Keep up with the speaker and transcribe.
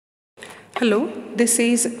Hello, this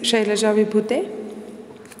is Shailaja Vibhute.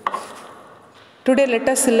 Today let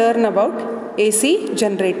us learn about AC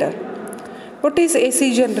generator. What is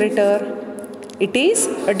AC generator? It is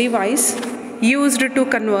a device used to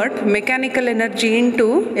convert mechanical energy into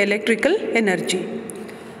electrical energy.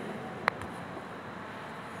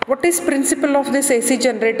 What is principle of this AC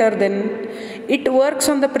generator then? It works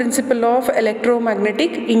on the principle of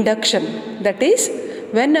electromagnetic induction. That is,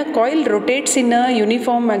 when a coil rotates in a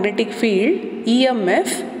uniform magnetic field,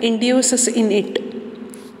 EMF induces in it.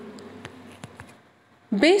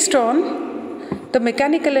 Based on the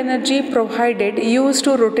mechanical energy provided used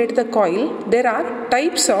to rotate the coil, there are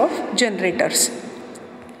types of generators.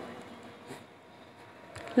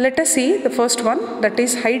 Let us see the first one, that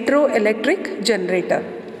is hydroelectric generator.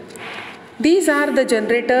 These are the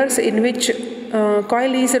generators in which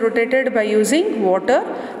coil is rotated by using water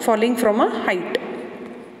falling from a height.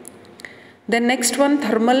 The next one,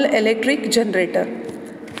 thermal electric generator.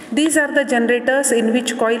 These are the generators in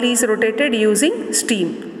which coil is rotated using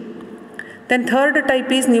steam. Then third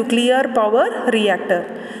type is nuclear power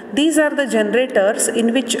reactor. These are the generators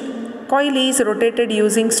in which coil is rotated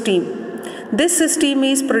using steam. This steam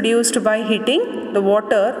is produced by heating the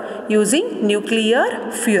water using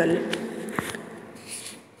nuclear fuel.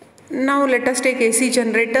 Now let us take AC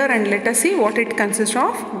generator and let us see what it consists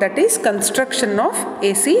of. That is construction of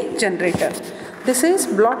AC generator. This is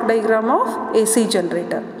block diagram of AC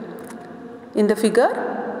generator. In the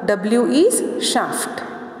figure, W is shaft,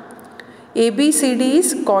 ABCD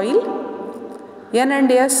is coil, N and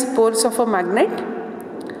S poles of a magnet,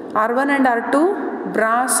 R1 and R2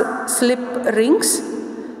 brass slip rings,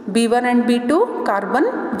 B1 and B2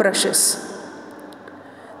 carbon brushes.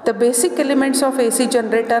 The basic elements of AC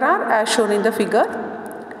generator are as shown in the figure.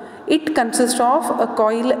 It consists of a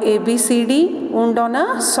coil ABCD wound on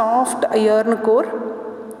a soft iron core.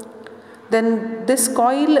 Then this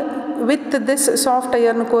coil with this soft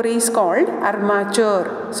iron core is called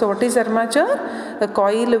armature. So what is armature? A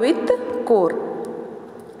coil with core.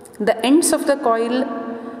 The ends of the coil,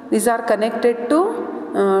 these are connected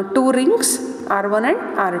to two rings, R1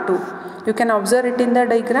 and R2. You can observe it in the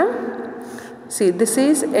diagram. See, this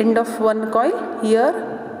is end of one coil. Here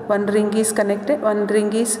one ring is connected,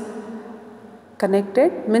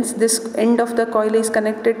 means this end of the coil is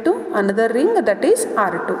connected to another ring, that is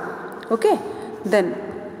R2. Okay. Then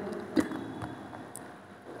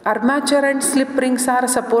armature and slip rings are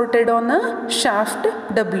supported on a shaft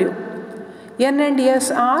W. N and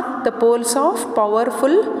S are the poles of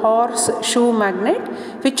powerful horseshoe magnet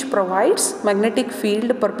which provides magnetic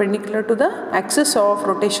field perpendicular to the axis of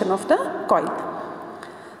rotation of the coil.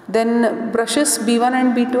 Then brushes B1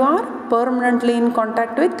 and B2 are permanently in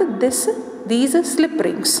contact with these slip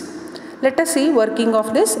rings. Let us see working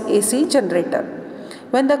of this AC generator.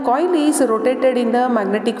 When the coil is rotated in the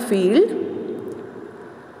magnetic field,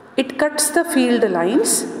 it cuts the field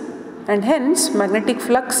lines and hence magnetic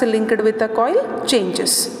flux linked with the coil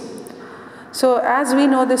changes. So as we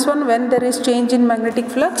know this one, when there is change in magnetic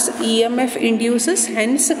flux, EMF induces,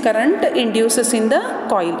 hence current induces in the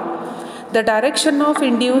coil. The direction of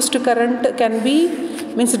induced current can be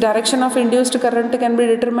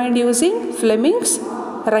determined using Fleming's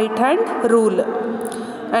right hand rule.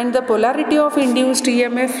 And the polarity of induced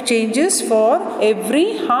EMF changes for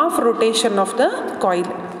every half rotation of the coil.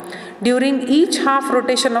 During each half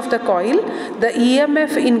rotation of the coil, the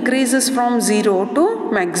EMF increases from 0 to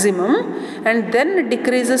maximum and then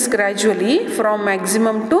decreases gradually from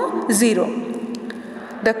maximum to 0.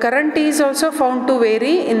 The current is also found to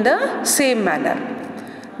vary in the same manner.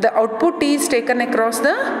 The output is taken across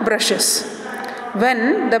the brushes.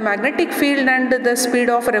 When the magnetic field and the speed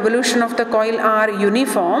of revolution of the coil are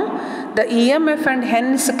uniform, the EMF and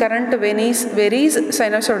hence current varies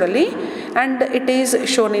sinusoidally, and it is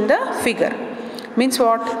shown in the figure. Means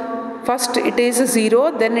what? First it is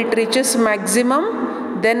 0, then it reaches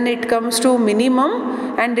maximum, then it comes to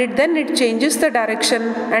minimum, and then it changes the direction,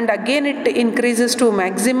 and again it increases to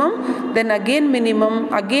maximum, then again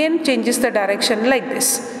minimum, again changes the direction, like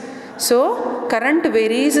this. So current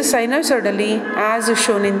varies sinusoidally as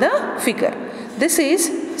shown in the figure. This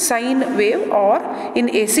is sine wave, or in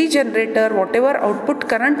AC generator whatever output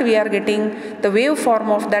current we are getting, the waveform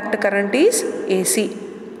of that current is AC.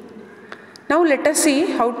 Now let us see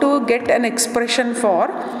how to get an expression for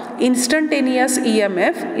instantaneous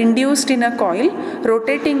EMF induced in a coil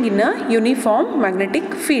rotating in a uniform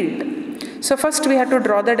magnetic field. So first we have to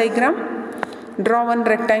draw the diagram. Draw one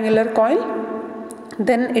rectangular coil.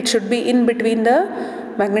 Then it should be in between the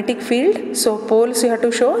magnetic field. So poles you have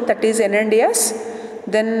to show, that is N and S.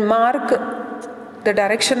 Then mark the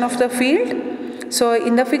direction of the field. So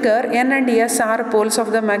in the figure, N and S are poles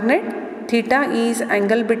of the magnet. Theta is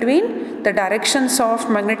angle between the directions of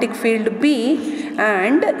magnetic field B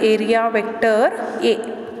and area vector A.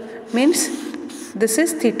 Means this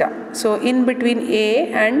is theta. So in between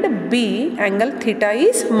A and B, angle theta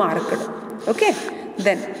is marked. Okay.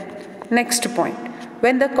 Then next point.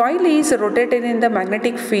 When the coil is rotated in the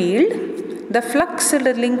magnetic field, the flux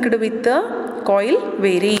linked with the coil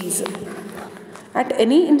varies. At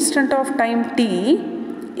any instant of time t,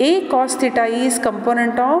 A cos theta is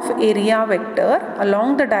component of area vector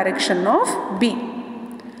along the direction of B.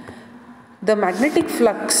 The magnetic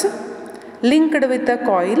flux linked with the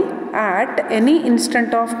coil at any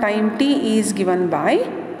instant of time t is given by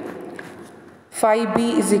phi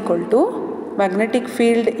B is equal to magnetic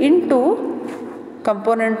field into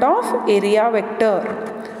component of area vector.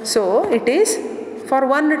 So it is for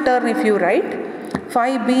one turn if you write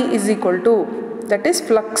phi B is equal to, that is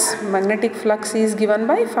flux, magnetic flux is given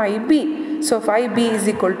by phi B. So phi B is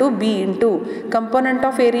equal to B into component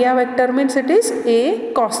of area vector means it is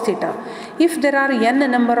A cos theta. If there are n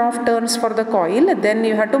number of turns for the coil, then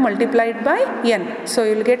you have to multiply it by n. So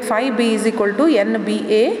you will get phi B is equal to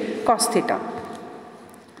nBA cos theta.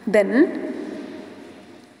 Then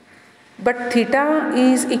but theta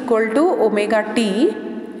is equal to omega t,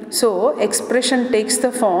 so expression takes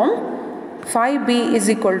the form phi B is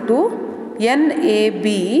equal to NAB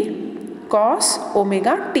cos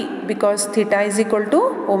omega t, because theta is equal to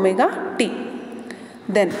omega t.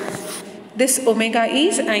 Then this omega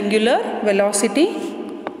is angular velocity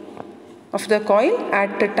of the coil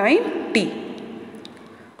at the time t.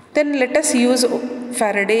 Then let us use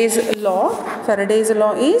Faraday's law. Faraday's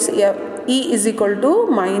law is E is equal to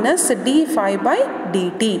minus d phi by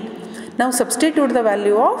dt. Now substitute the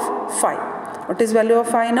value of phi. What is value of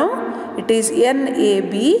phi now? It is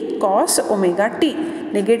NAB cos omega t.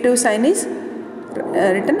 Negative sign is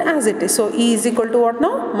written as it is. So E is equal to what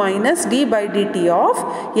now? Minus d by dt of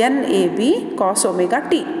NAB cos omega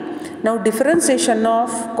t. Now differentiation of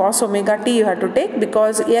cos omega t you have to take,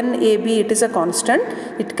 because NAB it is a constant,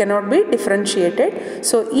 it cannot be differentiated.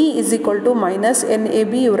 So E is equal to minus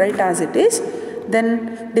NAB you write as it is.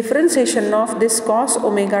 Then differentiation of this cos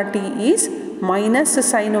omega t is minus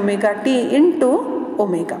sin omega t into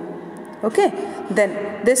omega. Okay.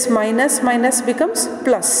 Then this minus becomes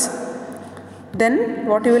plus. Then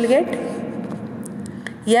what you will get?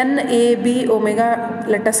 NAB omega,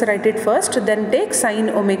 let us write it first, then take sin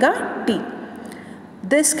omega t.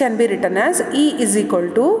 This can be written as E is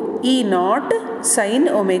equal to E naught sin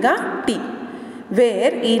omega t,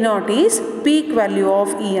 where E naught is peak value of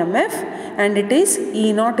EMF and it is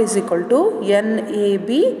E naught is equal to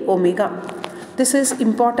NAB omega. This is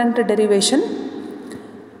important derivation.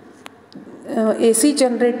 AC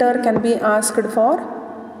generator can be asked for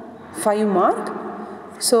 5 mark.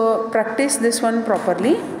 So practice this one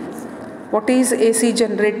properly. What is AC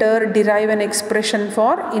generator? Derive an expression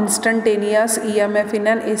for instantaneous EMF in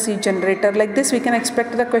an AC generator. Like this we can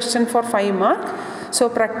expect the question for 5 mark. So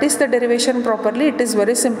practice the derivation properly. It is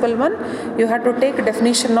very simple one. You have to take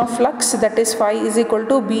definition of flux, that is phi is equal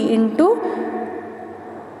to B into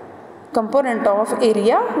component of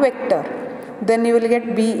area vector. Then you will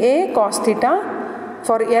get BA cos theta.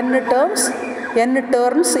 For n turns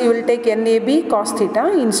you will take NAB cos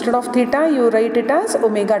theta. Instead of theta you write it as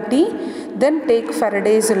omega t. Then take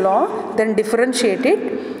Faraday's law, then differentiate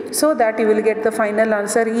it, so that you will get the final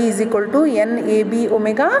answer E is equal to NAB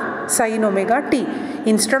omega sin omega t.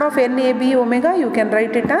 Instead of NAB omega you can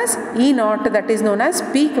write it as E naught, that is known as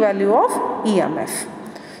peak value of EMF.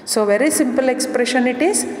 So very simple expression it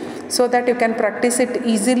is, so that you can practice it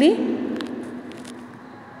easily.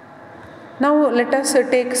 Now let us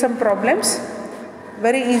take some problems,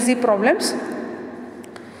 very easy problems.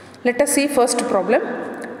 Let us see first problem.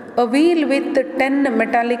 A wheel with 10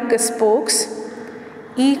 metallic spokes,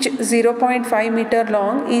 each 0.5 meter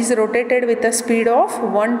long, is rotated with a speed of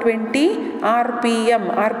 120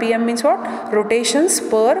 RPM. RPM means what? Rotations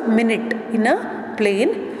per minute in a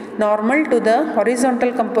plane, normal to the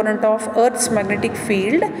horizontal component of Earth's magnetic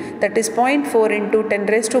field, that is 0.4 into 10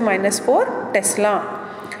 raised to minus 4 Tesla.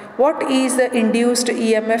 What is the induced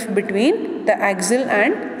EMF between the axle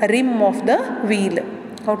and rim of the wheel?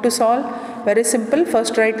 How to solve? Very simple.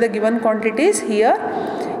 First write the given quantities here.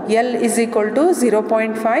 L is equal to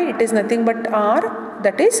 0.5. It is nothing but R,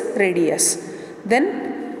 that is radius.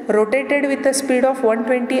 Then rotated with a speed of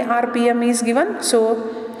 120 RPM is given.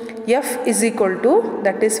 So F is equal to,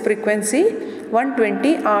 that is frequency,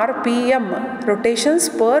 120 RPM. Rotations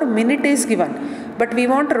per minute is given. But we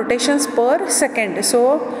want rotations per second.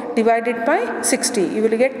 So divide it by 60. You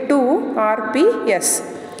will get 2 RPS.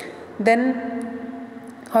 Then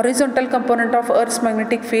horizontal component of Earth's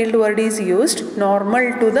magnetic field word is used,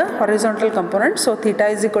 normal to the horizontal component. So theta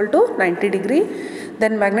is equal to 90 degree.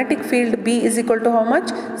 Then magnetic field B is equal to how much?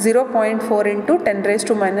 0.4 into 10 raised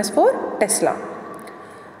to minus 4 Tesla.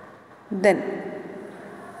 Then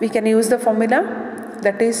we can use the formula,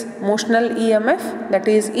 that is motional EMF, that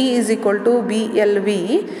is E is equal to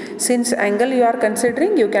BLV. Since angle you are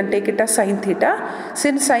considering, you can take it as sin theta.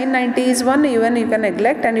 Since sin 90 is 1, even you can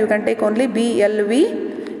neglect and you can take only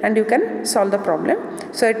BLV and you can solve the problem.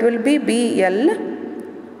 So it will be BL,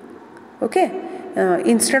 okay.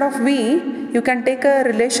 Instead of V, you can take a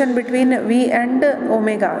relation between V and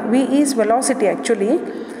omega. V is velocity actually.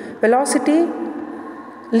 Velocity,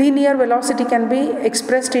 linear velocity can be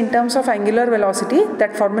expressed in terms of angular velocity.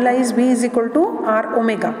 That formula is V is equal to R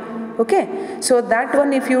omega. Okay. So that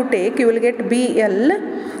one if you take, you will get BL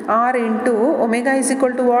R into omega is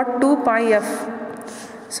equal to what? 2 pi F.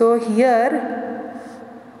 So here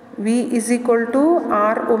V is equal to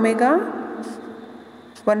R omega.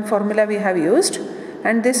 One formula we have used,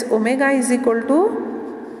 and this omega is equal to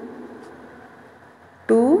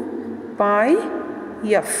 2 pi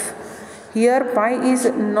F. Here pi is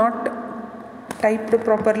not typed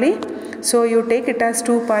properly, so you take it as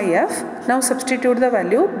 2 pi F. Now substitute the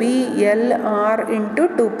value BLR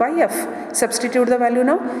into 2 pi F. Substitute the value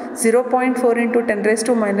now. 0.4 into 10 raised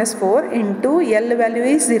to minus 4 into L value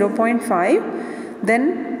is 0.5.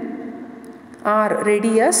 Then R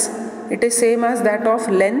radius, it is same as that of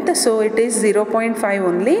length, so it is 0.5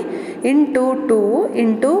 only, into 2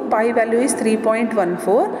 into pi value is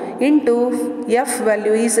 3.14 into F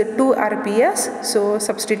value is 2 RPS, so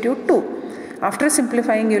substitute 2. After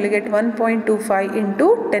simplifying you will get 1.25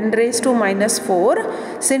 into 10 raised to minus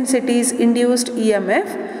 4. Since it is induced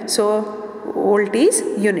EMF, so volt is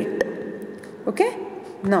unit. Okay.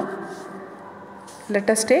 Now let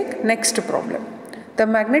us take next problem. The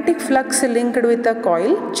magnetic flux linked with the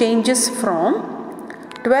coil changes from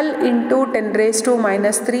 12 into 10 raised to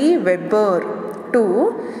minus 3 Weber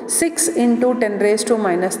to 6 into 10 raised to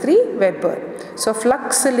minus 3 Weber. So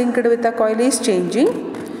flux linked with the coil is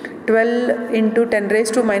changing 12 into 10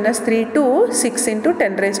 raised to minus 3 to 6 into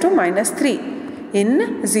 10 raised to minus 3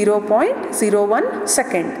 in 0.01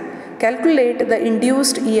 second. Calculate the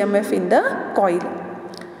induced EMF in the coil.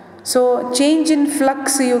 So change in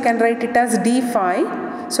flux you can write it as d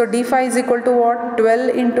phi. So d phi is equal to what?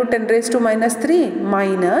 12 into 10 raised to minus 3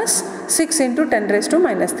 minus 6 into 10 raised to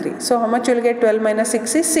minus 3. So how much you will get? 12 minus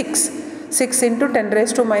 6 is 6. 6 into 10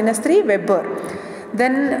 raised to minus 3 Weber.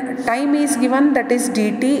 Then time is given, that is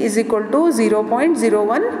dt is equal to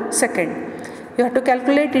 0.01 second. You have to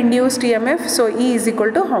calculate induced EMF. So E is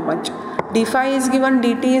equal to how much? D phi is given,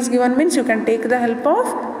 dt is given, means you can take the help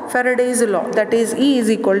of Faraday's law, that is E is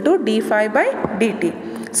equal to d phi by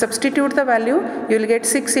dt. Substitute the value, you will get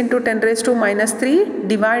 6 into 10 raised to minus 3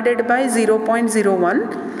 divided by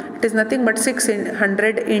 0.01. It is nothing but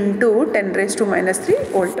 600 into 10 raised to minus 3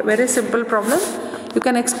 volt. Very simple problem. You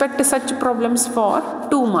can expect such problems for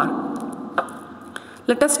 2 marks.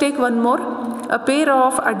 Let us take one more. A pair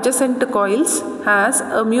of adjacent coils has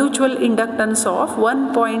a mutual inductance of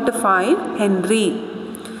 1.5 Henry.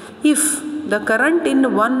 If the current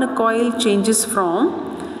in one coil changes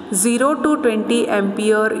from 0 to 20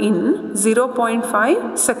 ampere in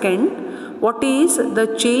 0.5 second, what is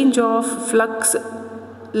the change of flux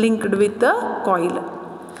linked with the coil?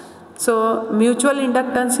 So mutual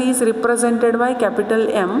inductance is represented by capital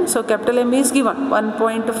M. So capital M is given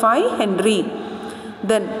 1.5 Henry.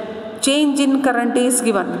 Then change in current is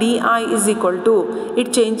given, di is equal to,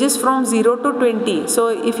 it changes from 0 to 20. So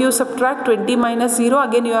if you subtract 20 minus 0,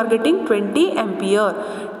 again you are getting 20 ampere.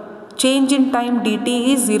 Change in time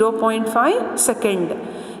dt is 0.5 second.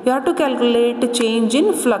 You have to calculate change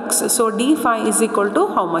in flux. So d phi is equal to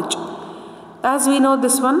how much? As we know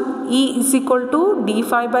this one, E is equal to d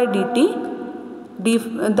phi by dt.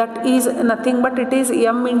 That is nothing but it is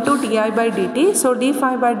m into di by dt. So d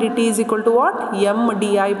phi by dt is equal to what? M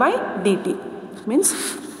di by dt. Means,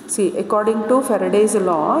 see, according to Faraday's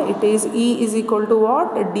law, it is E is equal to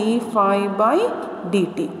what? D phi by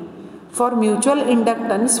dt. For mutual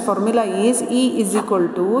inductance, formula is E is equal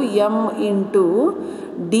to m into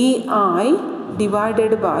di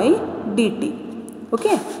divided by dt.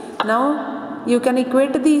 Okay. Now you can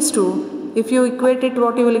equate these two. If you equate it,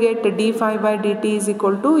 what you will get? D phi by dt is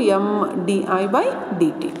equal to m di by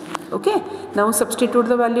dt. Okay. Now substitute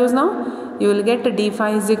the values now. You will get d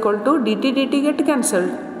phi is equal to dt get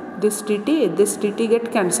cancelled. This dt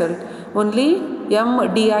get cancelled. Only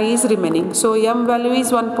m di is remaining. So m value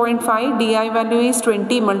is 1.5, di value is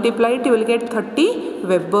 20. Multiply it, you will get 30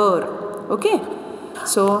 Weber. Okay.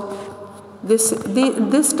 So These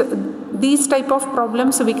type of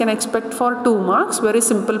problems we can expect for 2 marks, very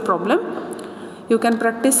simple problem. You can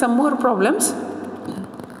practice some more problems.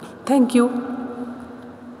 Thank you.